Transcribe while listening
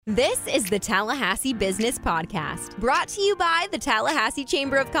This is the Tallahassee Business Podcast, brought to you by the Tallahassee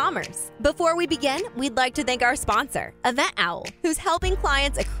Chamber of Commerce. Before we begin, we'd like to thank our sponsor, Event Owl, who's helping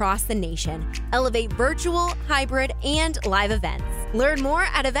clients across the nation elevate virtual, hybrid, and live events. Learn more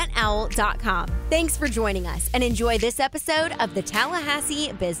at eventowl.com. Thanks for joining us and enjoy this episode of the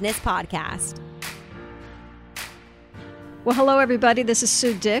Tallahassee Business Podcast. Well, hello, everybody. This is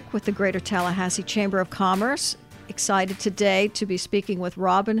Sue Dick with the Greater Tallahassee Chamber of Commerce. Excited today to be speaking with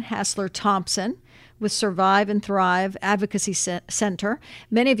Robin Hassler Thompson with Survive and Thrive Advocacy Center.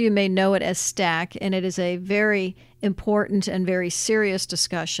 Many of you may know it as STAC, and it is a very important and very serious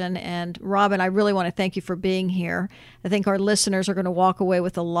discussion. And Robin, I really want to thank you for being here. I think our listeners are going to walk away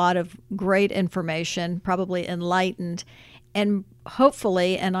with a lot of great information, probably enlightened, and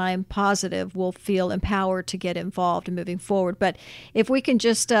hopefully, and I'm positive, will feel empowered to get involved in moving forward. But if we can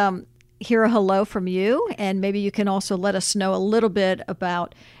just hear a hello from you, and maybe you can also let us know a little bit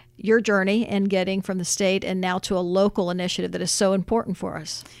about your journey in getting from the state and now to a local initiative that is so important for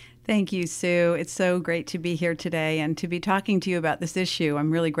us. Thank you, Sue. It's so great to be here today and to be talking to you about this issue. I'm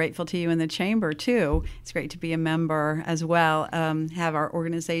really grateful to you in the chamber, too. It's great to be a member as well, have our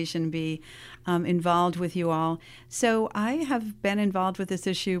organization be involved with you all. So I have been involved with this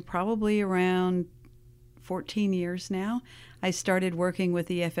issue probably around 14 years now. I started working with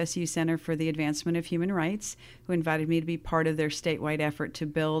the FSU Center for the Advancement of Human Rights, who invited me to be part of their statewide effort to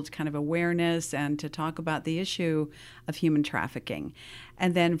build kind of awareness and to talk about the issue of human trafficking.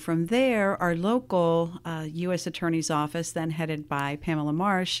 And then from there, our local U.S. Attorney's Office, then headed by Pamela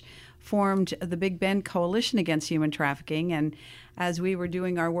Marsh, formed the Big Bend Coalition Against Human Trafficking. And as we were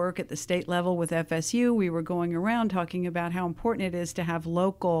doing our work at the state level with FSU, we were going around talking about how important it is to have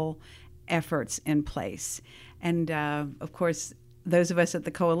local efforts in place. And of course, those of us at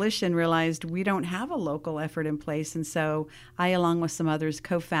the coalition realized we don't have a local effort in place. And so I, along with some others,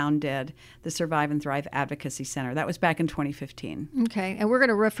 co-founded the Survive and Thrive Advocacy Center. That was back in 2015. Okay. And we're going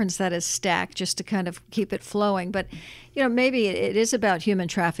to reference that as STAC just to kind of keep it flowing. But, you know, maybe it is about human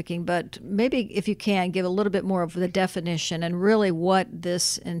trafficking, but maybe if you can give a little bit more of the definition and really what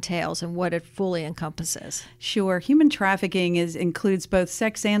this entails and what it fully encompasses. Sure. Human trafficking includes both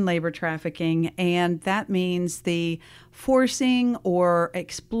sex and labor trafficking, and that means the forcing or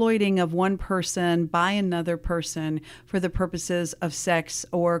exploiting of one person by another person for the purposes of sex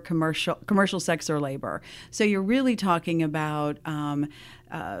or commercial sex or labor. So you're really talking about,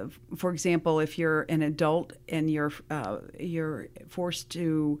 for example, if you're an adult and you're forced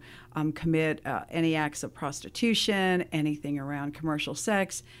to commit any acts of prostitution, anything around commercial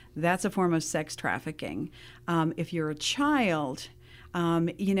sex, that's a form of sex trafficking. If you're a child,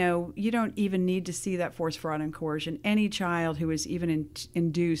 you don't even need to see that force, fraud, and coercion. Any child who is even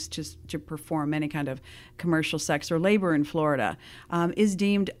induced to perform any kind of commercial sex or labor in Florida is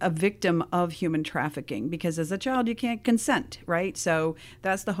deemed a victim of human trafficking, because as a child you can't consent, right? So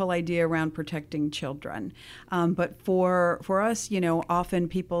that's the whole idea around protecting children. But for us, often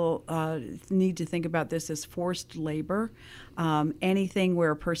people need to think about this as forced labor. Anything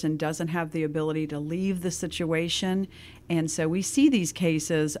where a person doesn't have the ability to leave the situation. And so we see these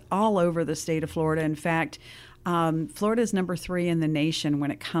cases all over the state of Florida. In fact, Florida is number 3 in the nation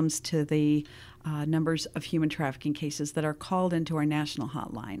when it comes to the numbers of human trafficking cases that are called into our national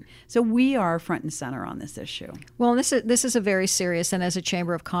hotline. So we are front and center on this issue. Well, this is a very serious, and as a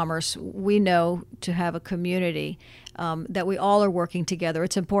Chamber of Commerce, we know to have a community that we all are working together.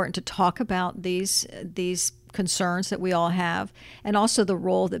 It's important to talk about these concerns that we all have, and also the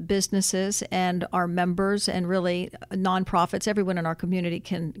role that businesses and our members and really nonprofits, everyone in our community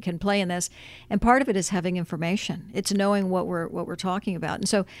can play in this. And part of it is having information. It's knowing what we're talking about. And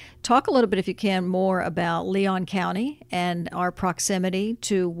so talk a little bit, if you can, more about Leon County and our proximity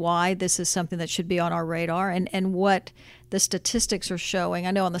to why this is something that should be on our radar, and what the statistics are showing.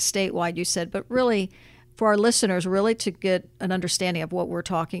 I know on the statewide you said, but really for our listeners, really to get an understanding of what we're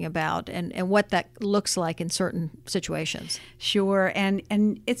talking about and what that looks like in certain situations. Sure. And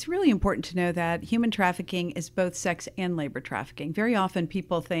it's really important to know that human trafficking is both sex and labor trafficking. Very often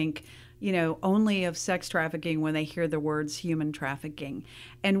people think, only of sex trafficking when they hear the words human trafficking.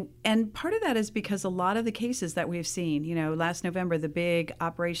 And part of that is because a lot of the cases that we've seen, last November, the big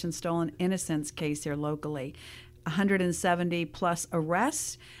Operation Stolen Innocence case here locally, 170 plus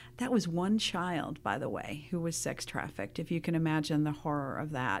arrests. That was one child, by the way, who was sex trafficked, if you can imagine the horror of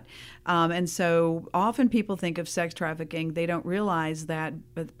that. And so often people think of sex trafficking. They don't realize that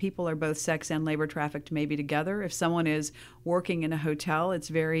people are both sex and labor trafficked maybe together. If someone is working in a hotel, it's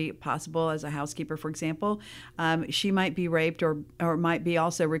very possible, as a housekeeper, for example, she might be raped or might be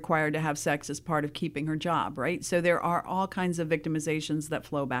also required to have sex as part of keeping her job, right? So there are all kinds of victimizations that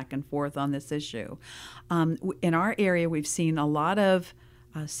flow back and forth on this issue. In our area, we've seen a lot of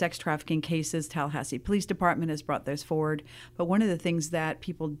sex trafficking cases. Tallahassee Police Department has brought those forward. But one of the things that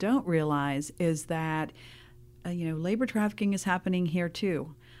people don't realize is that, labor trafficking is happening here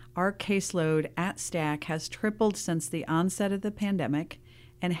too. Our caseload at STAC has tripled since the onset of the pandemic,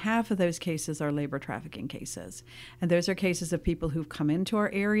 and half of those cases are labor trafficking cases. And those are cases of people who've come into our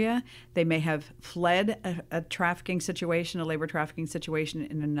area. They may have fled a trafficking situation, a labor trafficking situation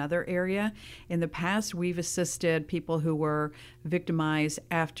in another area. In the past, we've assisted people who were victimized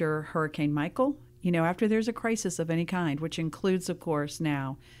after Hurricane Michael, after there's a crisis of any kind, which includes, of course,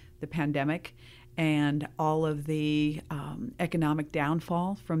 now the pandemic and all of the economic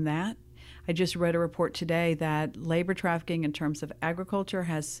downfall from that. I just read a report today that labor trafficking in terms of agriculture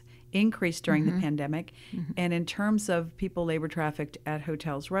has increased during the pandemic. And in terms of people labor trafficked at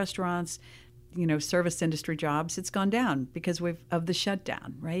hotels, restaurants, service industry jobs, it's gone down because of the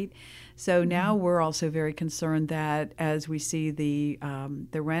shutdown, right? So now we're also very concerned that as we see the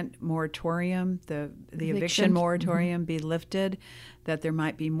rent moratorium, the eviction moratorium be lifted, that there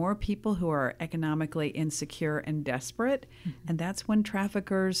might be more people who are economically insecure and desperate, and that's when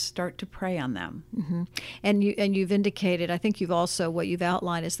traffickers start to prey on them. And you've indicated, I think what you've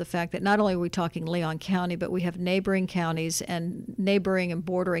outlined is the fact that not only are we talking Leon County, but we have neighboring counties and neighboring and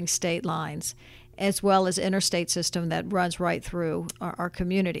bordering state lines, as well as interstate system that runs right through our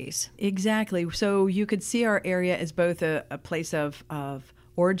communities. Exactly. So you could see our area as both a place of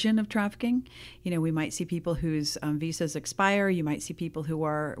origin of trafficking. We might see people whose visas expire. You might see people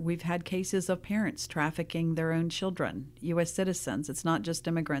we've had cases of parents trafficking their own children, U.S. citizens. It's not just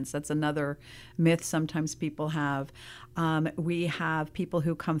immigrants. That's another myth sometimes people have. We have people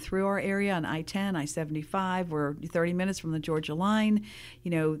who come through our area on I-10, I-75. We're 30 minutes from the Georgia line.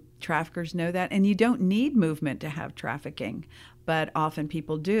 Traffickers know that. And you don't need movement to have trafficking, but often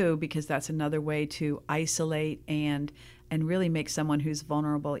people do because that's another way to isolate and really make someone who's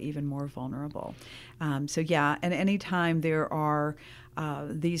vulnerable even more vulnerable. And anytime there are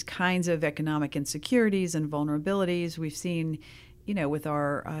these kinds of economic insecurities and vulnerabilities, we've seen, with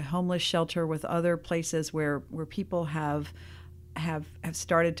our homeless shelter, with other places where people have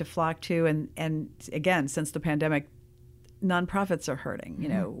started to flock to, and again, since the pandemic, nonprofits are hurting.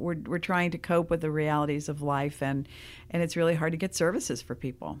 We're trying to cope with the realities of life, and it's really hard to get services for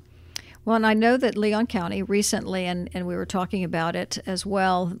people. Well, and I know that Leon County recently, and we were talking about it as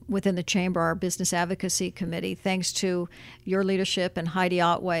well within the Chamber, our Business Advocacy Committee, thanks to your leadership and Heidi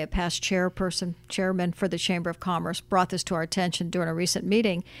Otway, a past chairman for the Chamber of Commerce, brought this to our attention during a recent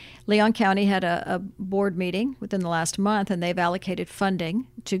meeting. Leon County had a board meeting within the last month, and they've allocated funding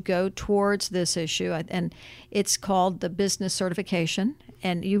to go towards this issue, and it's called the Business Certification,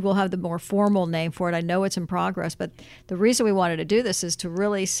 and you will have the more formal name for it. I know it's in progress, but the reason we wanted to do this is to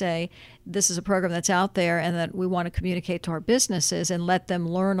really say this is a program that's out there and that we want to communicate to our businesses and let them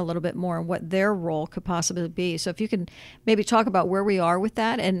learn a little bit more on what their role could possibly be. So if you can maybe talk about where we are with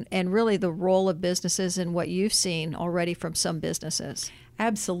that and really the role of businesses and what you've seen already from some businesses.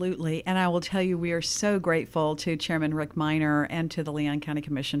 Absolutely. And I will tell you, we are so grateful to Chairman Rick Miner and to the Leon County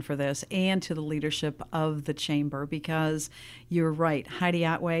Commission for this and to the leadership of the Chamber, because you're right. Heidi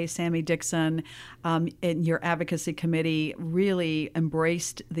Otway, Sammy Dixon, and your advocacy committee really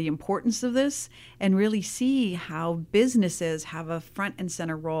embraced the importance of this and really see how businesses have a front and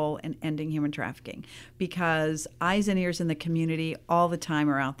center role in ending human trafficking, because eyes and ears in the community all the time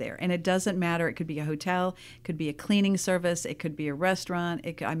are out there. And it doesn't matter. It could be a hotel, it could be a cleaning service, it could be a restaurant.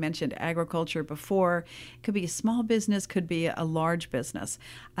 I mentioned agriculture before. It could be a small business, could be a large business.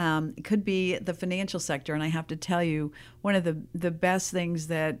 It could be the financial sector. And I have to tell you, one of the best things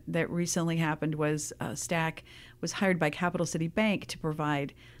that recently happened was STAC was hired by Capital City Bank to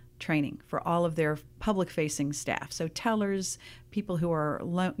provide training for all of their public-facing staff. So tellers, people who are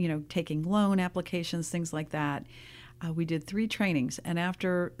taking loan applications, things like that. We did 3 trainings, and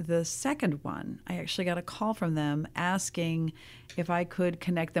after the second one, I actually got a call from them asking if I could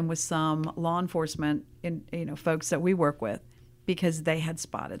connect them with some law enforcement, folks that we work with, because they had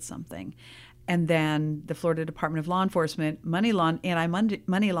spotted something. And then the Florida Department of Law Enforcement money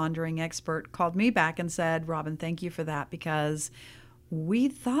laundering expert called me back and said, "Robin, thank you for that, because we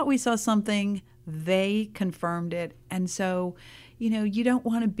thought we saw something, they confirmed it. And so, you don't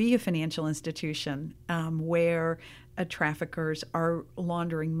want to be a financial institution where traffickers are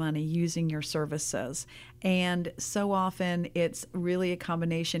laundering money using your services. And so often it's really a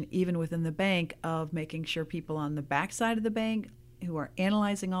combination, even within the bank, of making sure people on the backside of the bank who are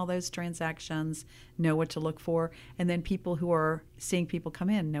analyzing all those transactions know what to look for, and then people who are seeing people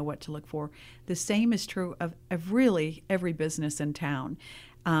come in know what to look for. The same is true of really every business in town.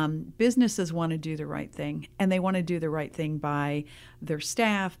 Businesses want to do the right thing, and they want to do the right thing by their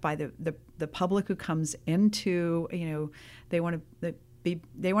staff, by the public who comes into, they want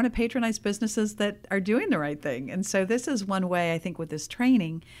to patronize businesses that are doing the right thing. And so this is one way, I think, with this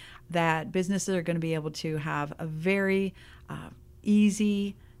training, that businesses are going to be able to have a very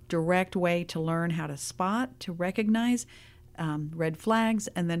easy, direct way to learn how to spot, to recognize red flags,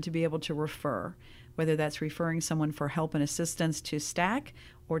 and then to be able to refer, whether that's referring someone for help and assistance to STAC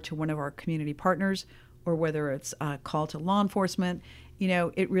or to one of our community partners, or whether it's a call to law enforcement.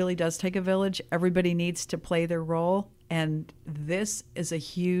 It really does take a village. Everybody needs to play their role, and this is a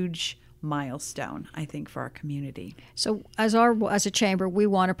huge milestone, I think, for our community. So as a chamber, we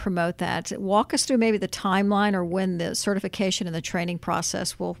want to promote that. Walk us through maybe the timeline or when the certification and the training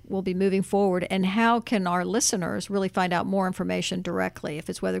process will be moving forward, and how can our listeners really find out more information directly, if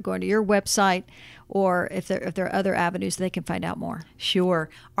it's whether going to your website or if there are other avenues they can find out more. Sure.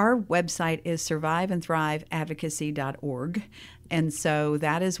 Our website is surviveandthriveadvocacy.org. And so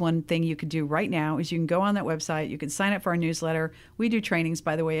that is one thing you could do right now, is you can go on that website. You can sign up for our newsletter. We do trainings,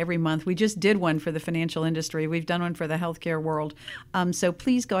 by the way, every month. We just did one for the financial industry. We've done one for the healthcare world. So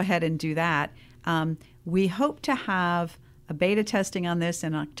please go ahead and do that. We hope to have a beta testing on this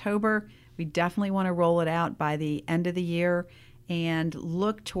in October. We definitely want to roll it out by the end of the year and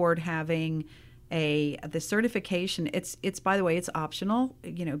look toward having the certification. It's by the way, it's optional.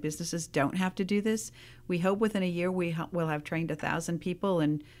 Businesses don't have to do this. We hope within a year we'll have trained 1,000 people,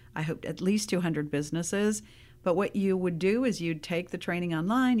 and I hope at least 200 businesses. But what you would do is you'd take the training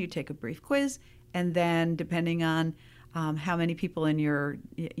online, you take a brief quiz, and then depending on how many people in your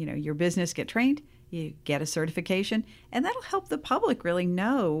business get trained, you get a certification, and that'll help the public really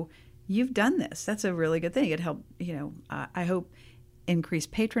know you've done this. That's a really good thing. It helped, I hope, increase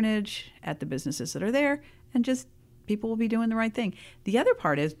patronage at the businesses that are there, and just people will be doing the right thing. The other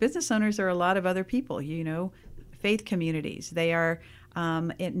part is business owners are a lot of other people, faith communities. They are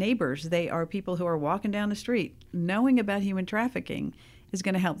neighbors. They are people who are walking down the street. Knowing about human trafficking is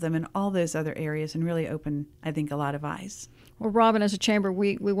going to help them in all those other areas and really open, I think, a lot of eyes. Well, Robin, as a chamber,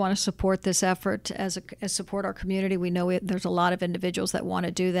 we want to support this effort, as support our community. We know there's a lot of individuals that want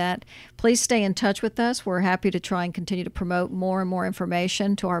to do that. Please stay in touch with us. We're happy to try and continue to promote more and more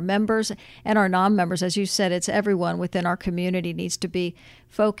information to our members and our non-members. As you said, it's everyone within our community needs to be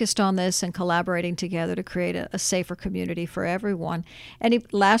focused on this and collaborating together to create a safer community for everyone. Any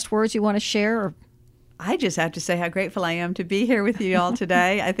last words you want to share? Or I just have to say how grateful I am to be here with you all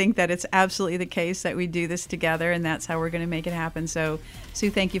today. I think that it's absolutely the case that we do this together, and that's how we're going to make it happen. So,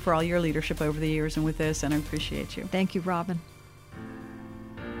 Sue, thank you for all your leadership over the years and with this, and I appreciate you. Thank you, Robin.